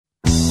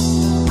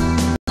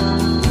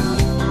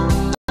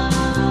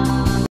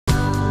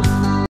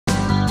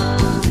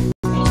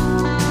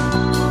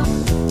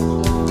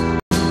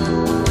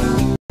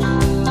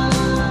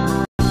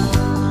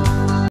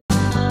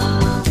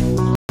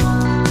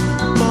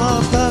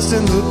lost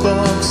in the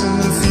box, in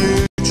the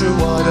future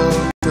wide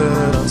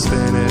open. I'm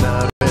spinning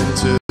out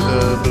into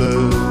the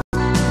blue.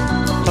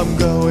 I'm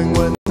going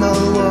where no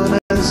one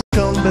has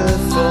come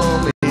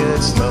before me.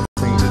 It's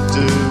nothing to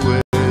do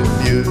with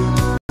you.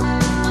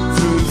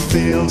 Through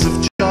fields of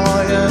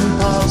joy and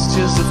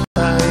pastures of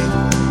pain,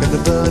 in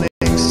the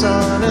burning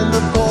sun, in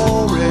the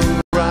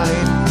pouring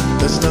rain,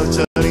 there's no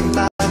turning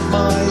back.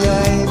 My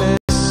aim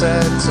is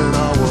set and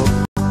I will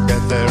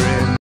get there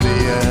in the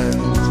end.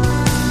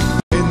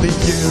 In the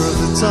year of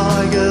the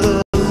tiger,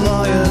 the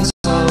lion's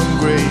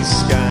hungry,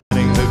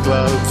 scanning the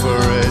globe for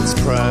its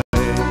prey.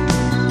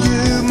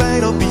 You may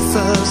not be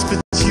first,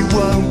 but you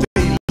won't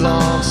be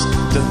last.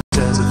 Don't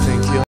dare to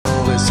think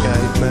you'll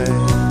escape me.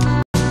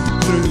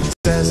 Through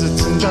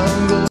deserts and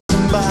jungles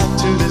and back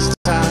to this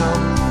town,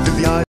 through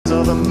the eyes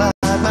of a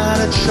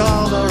madman, a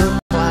child or a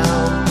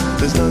clown.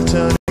 There's no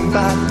turning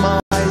back, my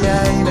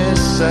aim is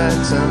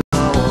set and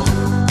I will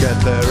get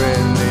there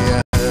in the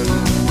end.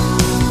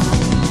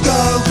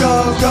 Go, go,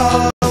 go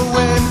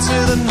into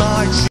the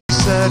night, she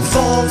said.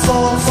 Fall,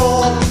 fall,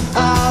 fall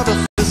out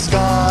of the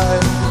sky.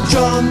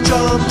 Jump,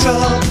 jump,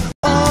 jump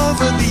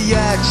over the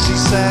edge, she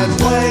said.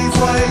 Wave,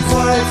 wave,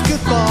 wave,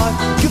 goodbye,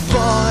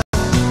 goodbye.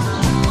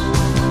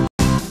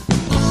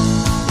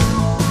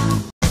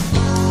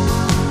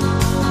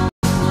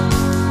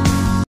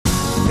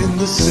 In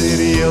the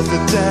city of the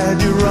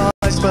dead, your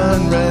eyes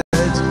burn red.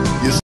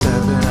 You're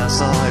standing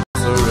outside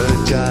for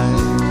a jay.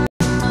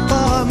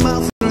 I'm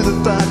out through the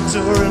back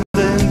door and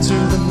into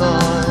the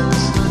night.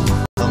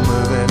 I'm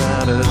moving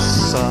out of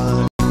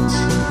sight.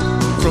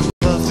 From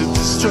love to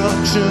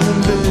destruction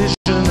and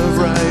vision of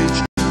rage,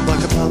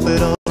 like a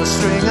puppet on a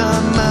string,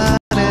 a man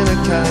in a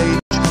cage.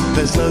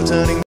 There's no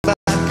turning back,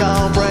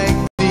 I'll break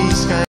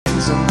these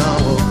games and I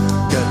will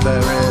get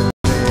there in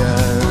the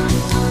end.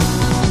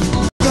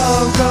 Go,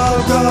 go,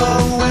 go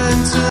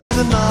into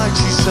the night,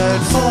 she said.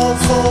 Fall,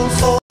 fall,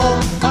 fall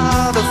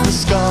out of the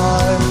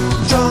sky.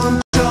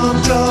 Jump,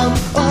 jump, jump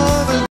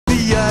over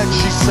the edge,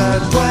 she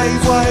said.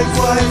 Wave, wave,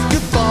 wave,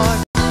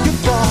 goodbye,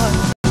 goodbye.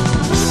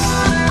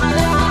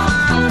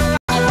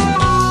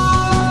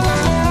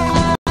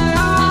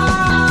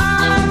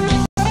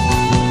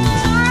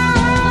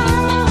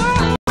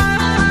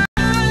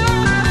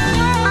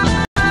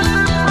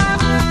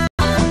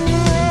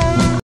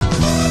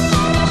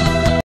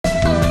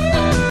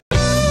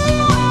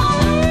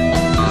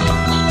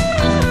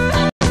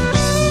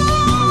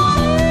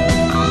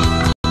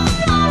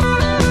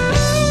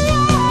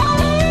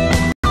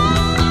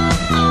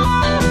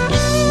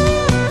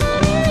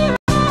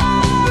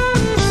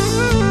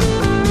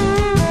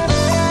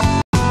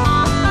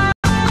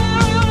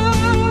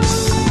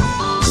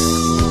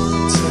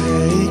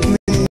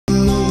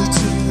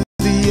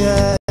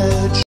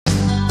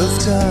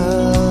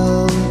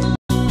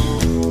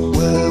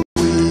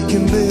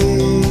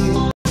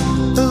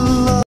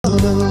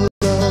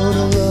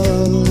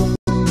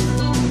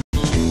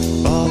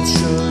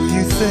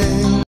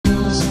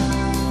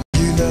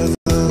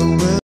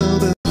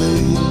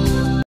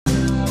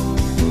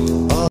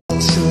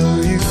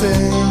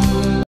 Things